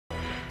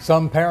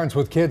Some parents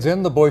with kids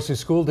in the Boise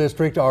School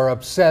District are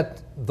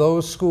upset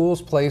those schools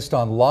placed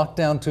on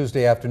lockdown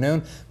Tuesday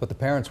afternoon, but the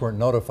parents weren't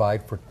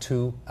notified for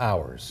 2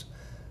 hours.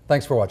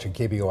 Thanks for watching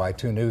KBOI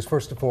 2 News.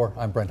 First at 4,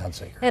 I'm Brent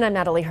Hunsaker. And I'm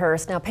Natalie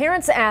Hurst. Now,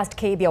 parents asked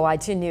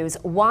KBOI 2 News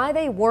why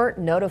they weren't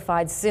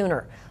notified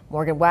sooner.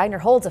 Morgan Wagner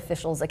holds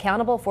officials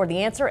accountable for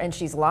the answer, and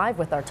she's live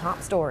with our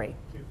top story.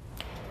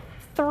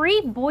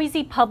 3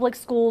 Boise public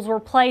schools were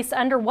placed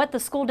under what the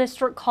school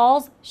district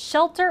calls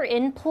shelter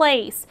in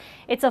place.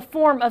 It's a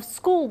form of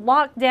school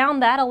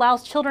lockdown that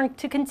allows children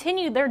to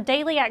continue their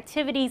daily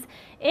activities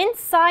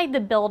inside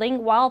the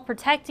building while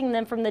protecting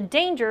them from the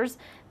dangers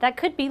that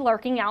could be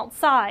lurking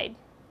outside.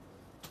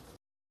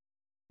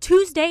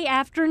 Tuesday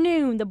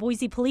afternoon, the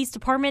Boise Police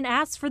Department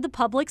asked for the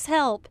public's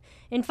help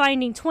in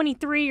finding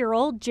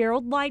 23-year-old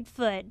Gerald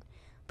Lightfoot.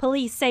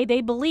 Police say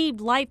they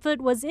believed Lightfoot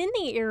was in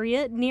the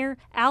area near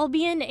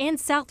Albion and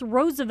South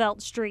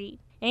Roosevelt Street,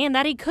 and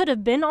that he could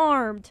have been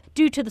armed.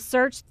 Due to the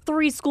search,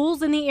 3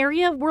 schools in the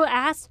area were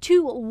asked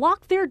to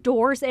lock their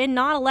doors and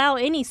not allow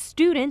any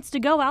students to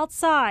go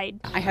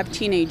outside. I have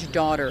teenage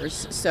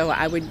daughters, so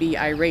I would be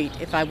irate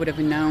if I would have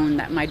known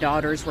that my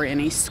daughters were in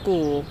a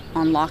school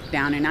on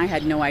lockdown and I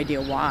had no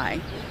idea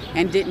why,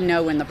 and didn't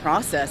know in the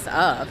process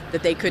of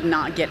that they could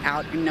not get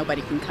out and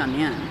nobody can come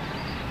in.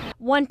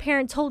 One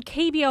parent told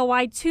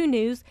KBOI 2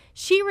 News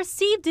she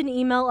received an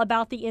email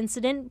about the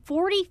incident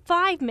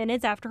 45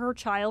 minutes after her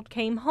child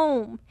came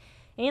home.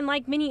 And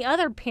like many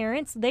other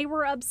parents, they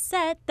were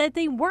upset that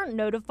they weren't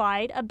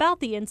notified about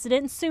the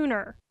incident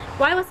sooner.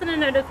 Why wasn't a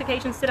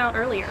notification sent out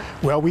earlier?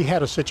 Well, we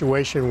had a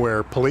situation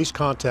where police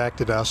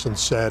contacted us and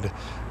said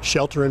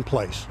shelter in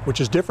place, which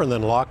is different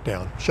than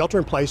lockdown. Shelter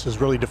in place is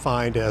really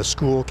defined as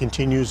school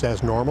continues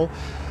as normal.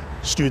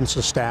 Students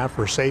and staff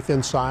are safe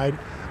inside.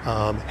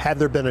 Had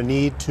there been a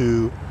need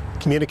to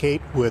communicate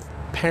with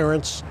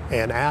parents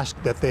and ask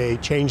that they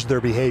change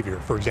their behavior,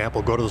 for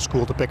example, go to the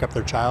school to pick up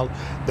their child,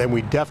 then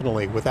we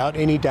definitely, without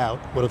any doubt,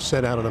 would have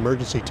sent out an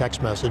emergency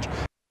text message.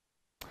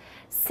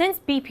 Since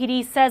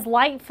BPD says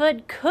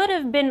Lightfoot could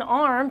have been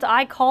armed,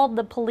 I called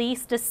the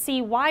police to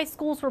see why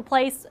schools were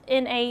placed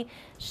in a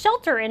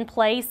shelter in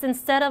place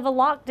instead of a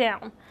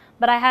lockdown,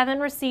 but I haven't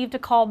received a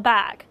call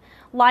back.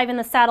 Live in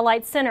the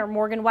Satellite Center,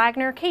 Morgan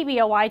Wagner,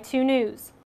 KBOI 2 News.